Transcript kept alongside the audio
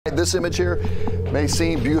this image here may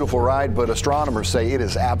seem beautiful, right? But astronomers say it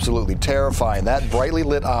is absolutely terrifying. That brightly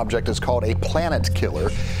lit object is called a planet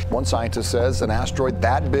killer. One scientist says an asteroid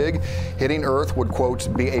that big hitting Earth would,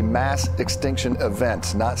 quote, be a mass extinction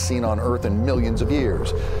event not seen on Earth in millions of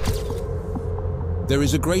years. There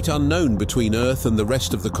is a great unknown between Earth and the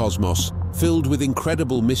rest of the cosmos, filled with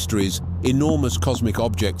incredible mysteries, enormous cosmic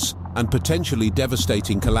objects, and potentially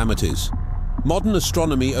devastating calamities. Modern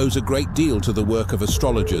astronomy owes a great deal to the work of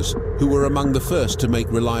astrologers, who were among the first to make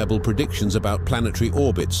reliable predictions about planetary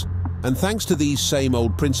orbits. And thanks to these same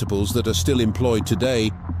old principles that are still employed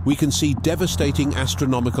today, we can see devastating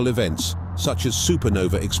astronomical events, such as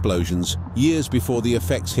supernova explosions, years before the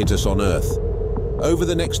effects hit us on Earth. Over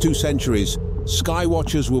the next 2 centuries,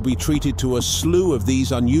 skywatchers will be treated to a slew of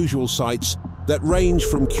these unusual sights that range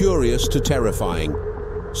from curious to terrifying.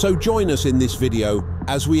 So join us in this video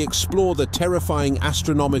as we explore the terrifying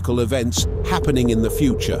astronomical events happening in the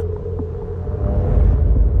future.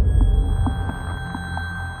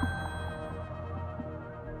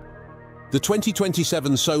 The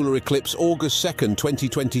 2027 solar eclipse, August 2nd,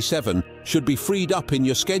 2027, should be freed up in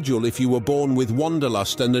your schedule if you were born with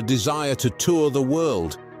wanderlust and a desire to tour the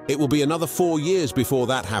world. It will be another 4 years before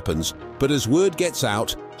that happens, but as word gets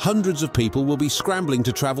out, hundreds of people will be scrambling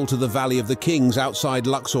to travel to the Valley of the Kings outside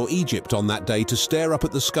Luxor, Egypt on that day to stare up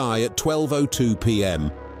at the sky at 12:02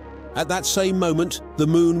 p.m. At that same moment, the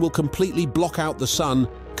moon will completely block out the sun,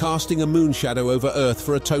 casting a moon shadow over Earth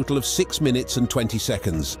for a total of 6 minutes and 20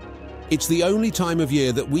 seconds. It's the only time of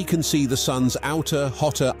year that we can see the sun's outer,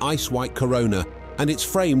 hotter, ice-white corona, and it's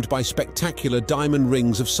framed by spectacular diamond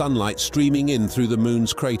rings of sunlight streaming in through the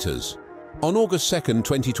moon's craters. On August 2nd,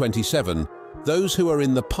 2027, those who are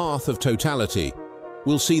in the path of totality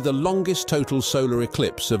will see the longest total solar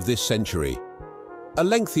eclipse of this century. A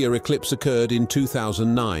lengthier eclipse occurred in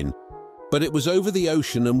 2009, but it was over the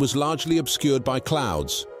ocean and was largely obscured by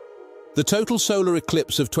clouds. The total solar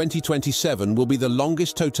eclipse of 2027 will be the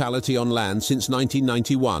longest totality on land since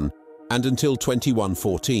 1991 and until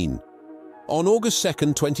 2114. On August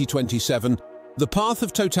 2nd, 2027, the path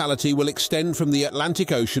of totality will extend from the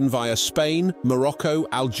Atlantic Ocean via Spain, Morocco,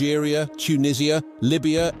 Algeria, Tunisia,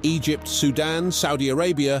 Libya, Egypt, Sudan, Saudi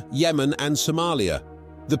Arabia, Yemen, and Somalia.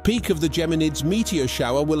 The peak of the Geminids meteor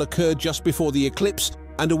shower will occur just before the eclipse,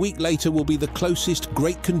 and a week later will be the closest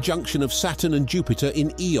great conjunction of Saturn and Jupiter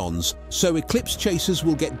in eons, so eclipse chasers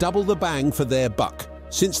will get double the bang for their buck.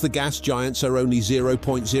 Since the gas giants are only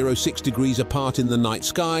 0.06 degrees apart in the night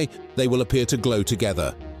sky, they will appear to glow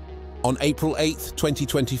together. On April 8,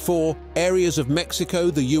 2024, areas of Mexico,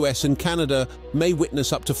 the US and Canada may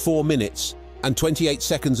witness up to 4 minutes and 28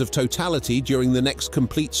 seconds of totality during the next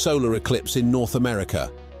complete solar eclipse in North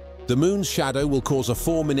America. The moon's shadow will cause a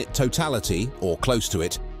 4-minute totality, or close to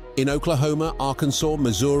it, in Oklahoma, Arkansas,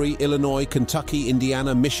 Missouri, Illinois, Kentucky,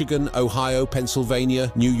 Indiana, Michigan, Ohio,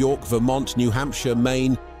 Pennsylvania, New York, Vermont, New Hampshire,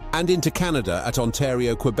 Maine, and into Canada at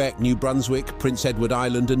Ontario, Quebec, New Brunswick, Prince Edward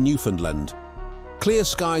Island, and Newfoundland. Clear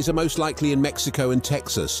skies are most likely in Mexico and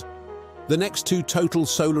Texas. The next 2 total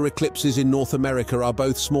solar eclipses in North America are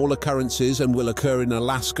both small occurrences and will occur in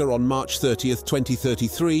Alaska on March 30th,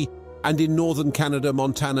 2033, and in northern Canada,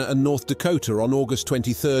 Montana, and North Dakota on August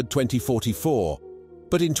 23rd, 2044.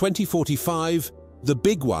 But in 2045, the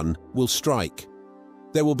big one will strike.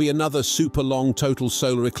 There will be another super long total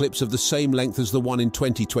solar eclipse of the same length as the one in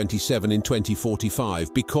 2027 in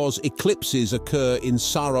 2045, because eclipses occur in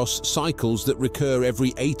Saros cycles that recur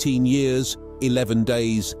every 18 years, 11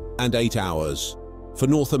 days, and 8 hours. For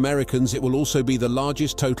North Americans, it will also be the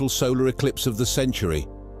largest total solar eclipse of the century.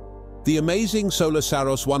 The amazing Solar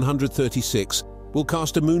Saros 136 will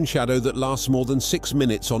cast a moon shadow that lasts more than 6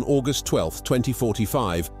 minutes on August 12,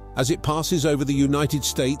 2045, as it passes over the United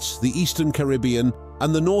States, the Eastern Caribbean,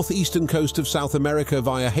 and the northeastern coast of South America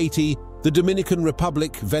via Haiti, the Dominican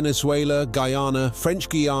Republic, Venezuela, Guyana, French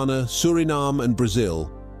Guiana, Suriname, and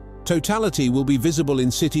Brazil. Totality will be visible in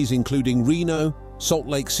cities including Reno, Salt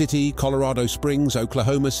Lake City, Colorado Springs,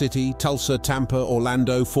 Oklahoma City, Tulsa, Tampa,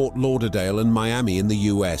 Orlando, Fort Lauderdale, and Miami in the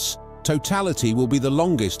US. Totality will be the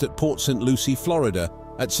longest at Port St. Lucie, Florida,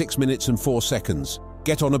 at 6 minutes and 4 seconds.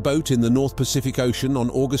 Get on a boat in the North Pacific Ocean on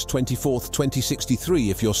August 24, 2063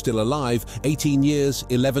 if you're still alive, 18 years,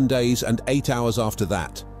 11 days, and 8 hours after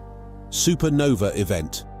that. Supernova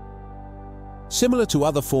event. Similar to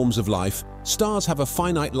other forms of life, stars have a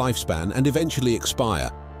finite lifespan and eventually expire.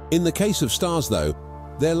 In the case of stars, though,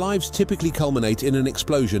 their lives typically culminate in an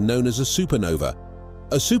explosion known as a supernova.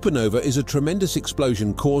 A supernova is a tremendous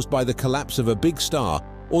explosion caused by the collapse of a big star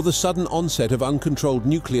or the sudden onset of uncontrolled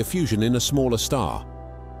nuclear fusion in a smaller star.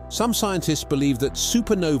 Some scientists believe that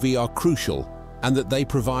supernovae are crucial and that they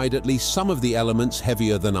provide at least some of the elements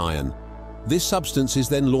heavier than iron. This substance is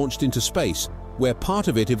then launched into space, where part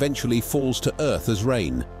of it eventually falls to Earth as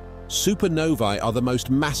rain. Supernovae are the most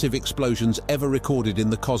massive explosions ever recorded in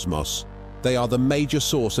the cosmos. They are the major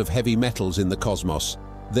source of heavy metals in the cosmos.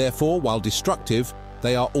 Therefore, while destructive,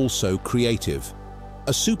 they are also creative.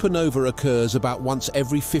 A supernova occurs about once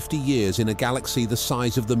every 50 years in a galaxy the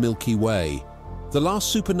size of the Milky Way. The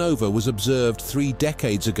last supernova was observed 3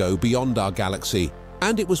 decades ago beyond our galaxy,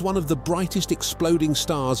 and it was one of the brightest exploding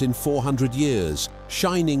stars in 400 years,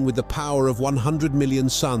 shining with the power of 100 million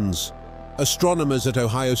suns. Astronomers at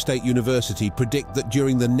Ohio State University predict that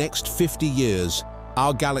during the next 50 years,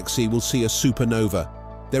 our galaxy will see a supernova.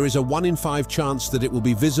 There is a 1 in 5 chance that it will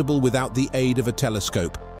be visible without the aid of a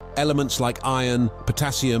telescope. Elements like iron,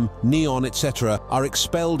 potassium, neon, etc. are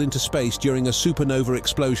expelled into space during a supernova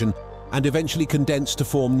explosion and eventually condense to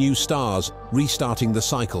form new stars, restarting the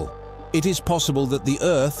cycle. It is possible that the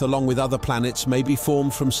Earth, along with other planets, may be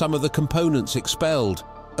formed from some of the components expelled.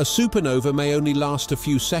 A supernova may only last a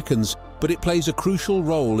few seconds, but it plays a crucial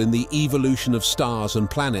role in the evolution of stars and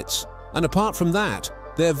planets. And apart from that,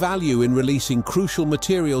 their value in releasing crucial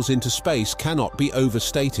materials into space cannot be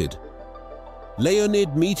overstated.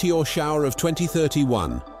 Leonid meteor shower of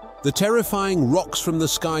 2031. The terrifying rocks from the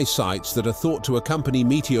sky sights that are thought to accompany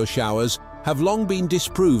meteor showers have long been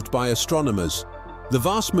disproved by astronomers. The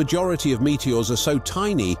vast majority of meteors are so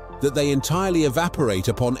tiny that they entirely evaporate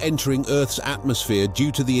upon entering Earth's atmosphere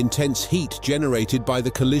due to the intense heat generated by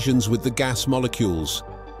the collisions with the gas molecules.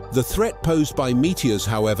 The threat posed by meteors,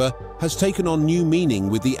 however, has taken on new meaning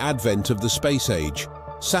with the advent of the space age.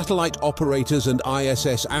 Satellite operators and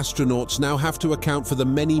ISS astronauts now have to account for the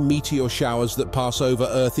many meteor showers that pass over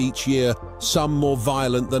Earth each year, some more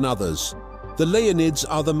violent than others. The Leonids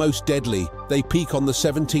are the most deadly. They peak on the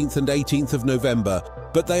 17th and 18th of November,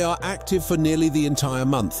 but they are active for nearly the entire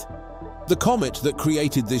month. The comet that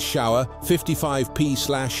created this shower,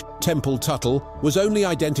 55P/Tempel-Tuttle, was only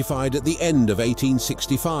identified at the end of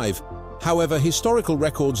 1865. However, historical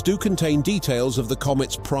records do contain details of the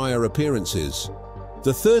comet's prior appearances.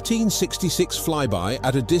 The 1366 flyby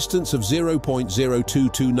at a distance of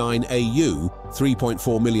 0.0229 AU,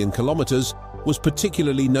 3.4 million kilometers, was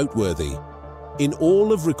particularly noteworthy. In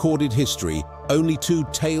all of recorded history, only 2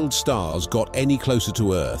 tailed stars got any closer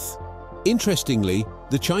to Earth. Interestingly,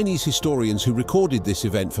 the Chinese historians who recorded this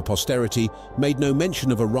event for posterity made no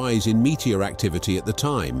mention of a rise in meteor activity at the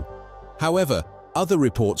time. However, other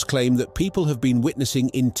reports claim that people have been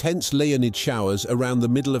witnessing intense Leonid showers around the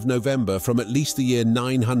middle of November from at least the year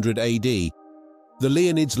 900 AD. The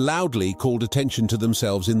Leonids loudly called attention to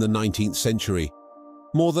themselves in the 19th century.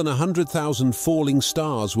 More than 100,000 falling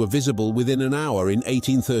stars were visible within an hour in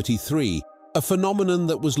 1833, a phenomenon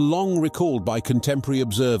that was long recalled by contemporary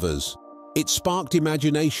observers. It sparked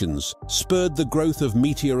imaginations, spurred the growth of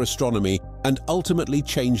meteor astronomy, and ultimately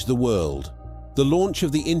changed the world. The launch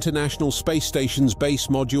of the International Space Station's base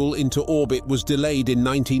module into orbit was delayed in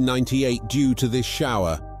 1998 due to this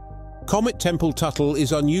shower. Comet Tempel-Tuttle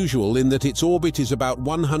is unusual in that its orbit is about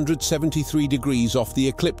 173 degrees off the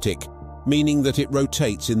ecliptic, meaning that it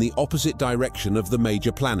rotates in the opposite direction of the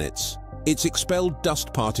major planets. Its expelled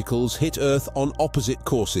dust particles hit Earth on opposite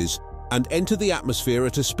courses and enter the atmosphere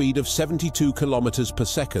at a speed of 72 kilometers per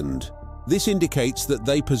second. This indicates that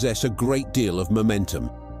they possess a great deal of momentum.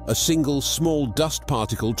 A single small dust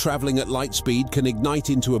particle traveling at light speed can ignite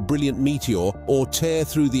into a brilliant meteor or tear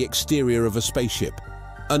through the exterior of a spaceship.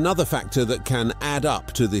 Another factor that can add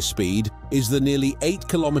up to this speed is the nearly 8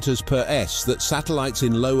 kilometers per s that satellites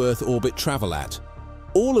in low Earth orbit travel at.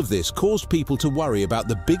 All of this caused people to worry about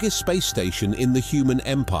the biggest space station in the human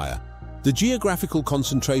empire. The geographical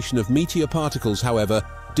concentration of meteor particles, however,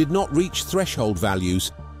 did not reach threshold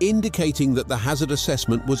values, indicating that the hazard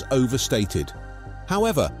assessment was overstated.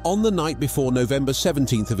 However, on the night before November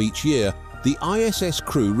 17th of each year, the ISS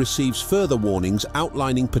crew receives further warnings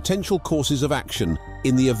outlining potential courses of action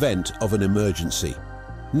in the event of an emergency.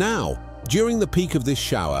 Now, during the peak of this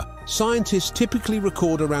shower, scientists typically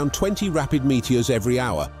record around 20 rapid meteors every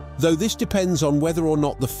hour, though this depends on whether or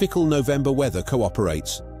not the fickle November weather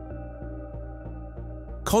cooperates.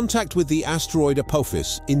 Contact with the asteroid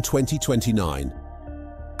Apophis in 2029.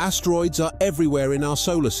 Asteroids are everywhere in our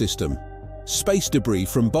solar system. Space debris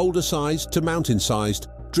from boulder-sized to mountain-sized,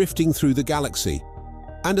 drifting through the galaxy.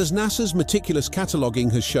 And as NASA's meticulous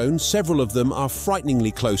cataloging has shown, several of them are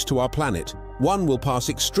frighteningly close to our planet. One will pass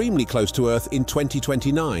extremely close to Earth in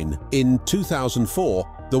 2029. In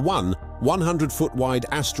 2004, the 100-foot-wide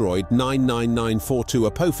asteroid 99942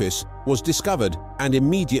 Apophis was discovered and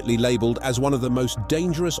immediately labeled as one of the most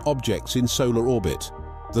dangerous objects in solar orbit.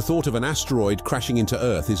 The thought of an asteroid crashing into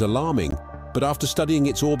Earth is alarming, but after studying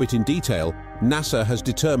its orbit in detail, NASA has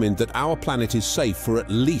determined that our planet is safe for at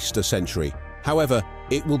least a century. However,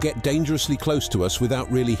 it will get dangerously close to us without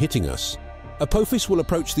really hitting us. Apophis will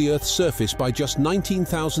approach the Earth's surface by just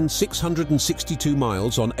 19,662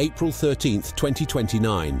 miles on April 13,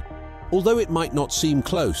 2029. Although it might not seem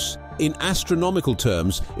close, in astronomical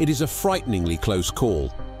terms, it is a frighteningly close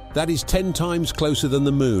call. That is 10 times closer than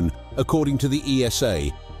the Moon, according to the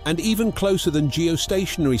ESA, and even closer than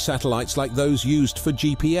geostationary satellites like those used for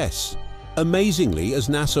GPS. Amazingly, as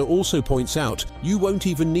NASA also points out, you won't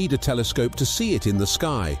even need a telescope to see it in the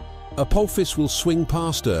sky. Apophis will swing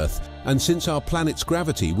past Earth, and since our planet's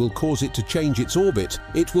gravity will cause it to change its orbit,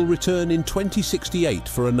 it will return in 2068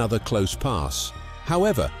 for another close pass.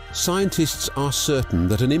 However, scientists are certain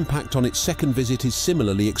that an impact on its second visit is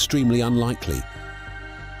similarly extremely unlikely.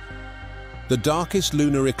 The darkest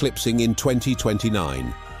lunar eclipsing in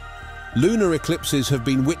 2029. Lunar eclipses have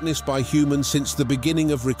been witnessed by humans since the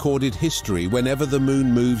beginning of recorded history whenever the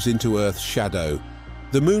Moon moves into Earth's shadow.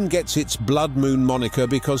 The Moon gets its blood moon moniker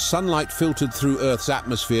because sunlight filtered through Earth's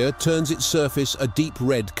atmosphere turns its surface a deep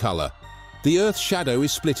red color. The Earth's shadow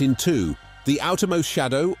is split in two, the outermost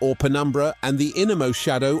shadow, or penumbra, and the innermost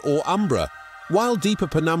shadow, or umbra. While deeper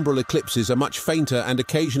penumbral eclipses are much fainter and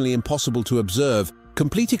occasionally impossible to observe,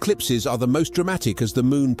 complete eclipses are the most dramatic as the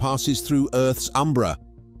Moon passes through Earth's umbra.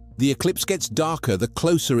 The eclipse gets darker the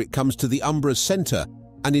closer it comes to the umbra's center,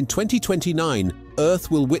 and in 2029,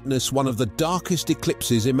 Earth will witness one of the darkest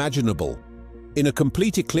eclipses imaginable. In a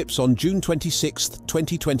complete eclipse on June 26,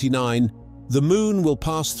 2029, the Moon will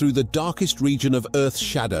pass through the darkest region of Earth's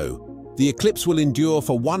shadow. The eclipse will endure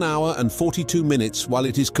for 1 hour and 42 minutes while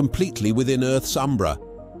it is completely within Earth's umbra.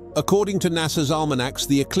 According to NASA's almanacs,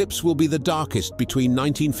 the eclipse will be the darkest between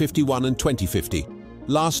 1951 and 2050.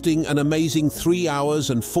 Lasting an amazing 3 hours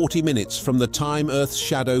and 40 minutes from the time Earth's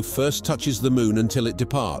shadow first touches the Moon until it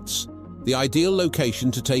departs. The ideal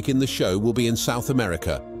location to take in the show will be in South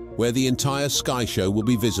America, where the entire sky show will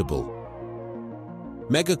be visible.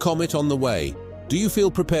 Mega comet on the way. Do you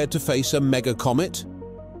feel prepared to face a mega comet?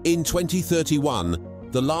 In 2031,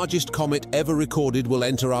 the largest comet ever recorded will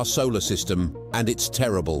enter our solar system, and it's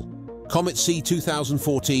terrible. Comet C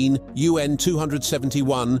 2014, UN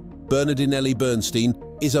 271, Bernardinelli Bernstein,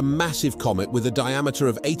 is a massive comet with a diameter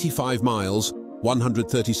of 85 miles,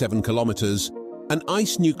 137 kilometers, an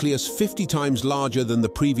ice nucleus 50 times larger than the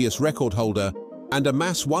previous record holder, and a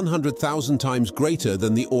mass 100,000 times greater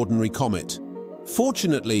than the ordinary comet.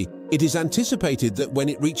 Fortunately, it is anticipated that when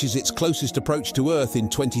it reaches its closest approach to Earth in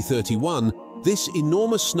 2031, this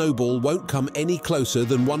enormous snowball won't come any closer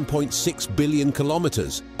than 1.6 billion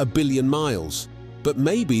kilometers, a billion miles. But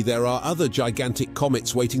maybe there are other gigantic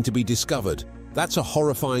comets waiting to be discovered. That's a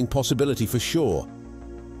horrifying possibility for sure.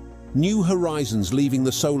 New horizons leaving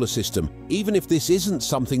the solar system. Even if this isn't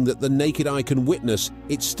something that the naked eye can witness,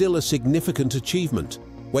 it's still a significant achievement.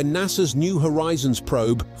 When NASA's New Horizons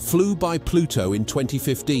probe flew by Pluto in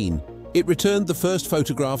 2015, it returned the first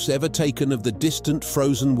photographs ever taken of the distant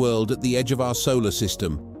frozen world at the edge of our solar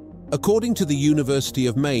system. According to the University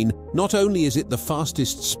of Maine, not only is it the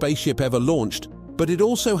fastest spaceship ever launched, but it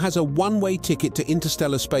also has a one-way ticket to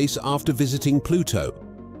interstellar space after visiting Pluto.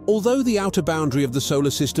 Although the outer boundary of the solar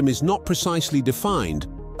system is not precisely defined,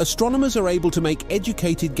 astronomers are able to make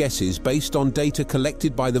educated guesses based on data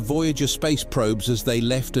collected by the Voyager space probes as they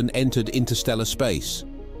left and entered interstellar space.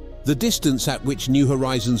 The distance at which New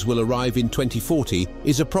Horizons will arrive in 2040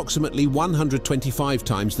 is approximately 125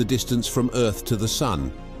 times the distance from Earth to the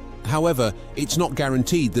Sun. However, it's not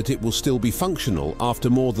guaranteed that it will still be functional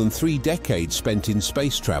after more than 3 decades spent in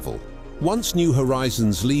space travel. Once New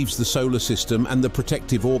Horizons leaves the solar system and the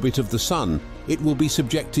protective orbit of the Sun, it will be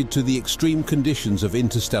subjected to the extreme conditions of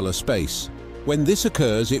interstellar space. When this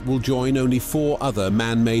occurs, it will join only 4 other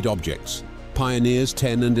man-made objects, Pioneers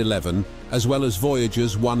 10 and 11, as well as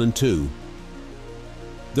Voyagers 1 and 2.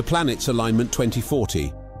 The planet's alignment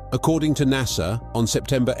 2040. According to NASA, on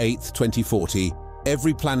September 8, 2040,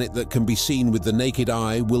 every planet that can be seen with the naked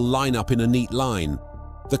eye will line up in a neat line.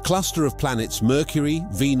 The cluster of planets Mercury,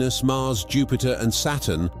 Venus, Mars, Jupiter, and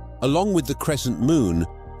Saturn, along with the crescent moon,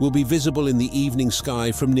 will be visible in the evening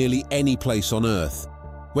sky from nearly any place on Earth.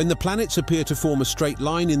 When the planets appear to form a straight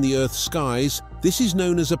line in the Earth's skies, this is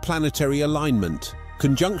known as a planetary alignment.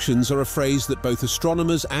 Conjunctions are a phrase that both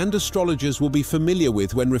astronomers and astrologers will be familiar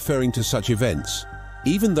with when referring to such events.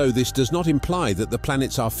 Even though this does not imply that the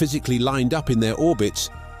planets are physically lined up in their orbits,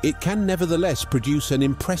 it can nevertheless produce an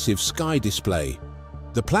impressive sky display.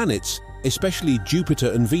 The planets, especially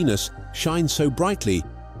Jupiter and Venus, shine so brightly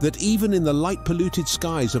that even in the light-polluted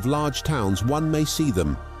skies of large towns one may see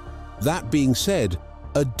them. That being said,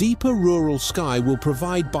 a deeper rural sky will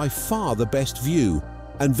provide by far the best view,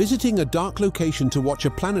 and visiting a dark location to watch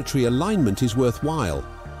a planetary alignment is worthwhile.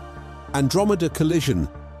 Andromeda collision.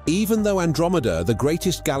 Even though Andromeda, the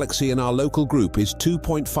greatest galaxy in our local group, is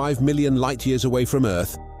 2.5 million light-years away from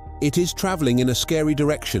Earth, it is traveling in a scary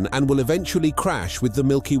direction and will eventually crash with the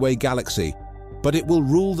Milky Way galaxy. But it will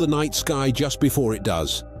rule the night sky just before it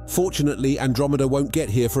does. Fortunately, Andromeda won't get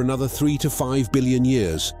here for another 3 to 5 billion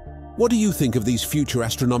years. What do you think of these future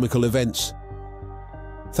astronomical events?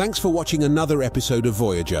 Thanks for watching another episode of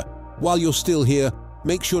Voyager. While you're still here,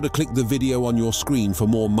 make sure to click the video on your screen for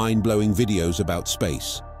more mind-blowing videos about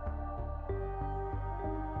space.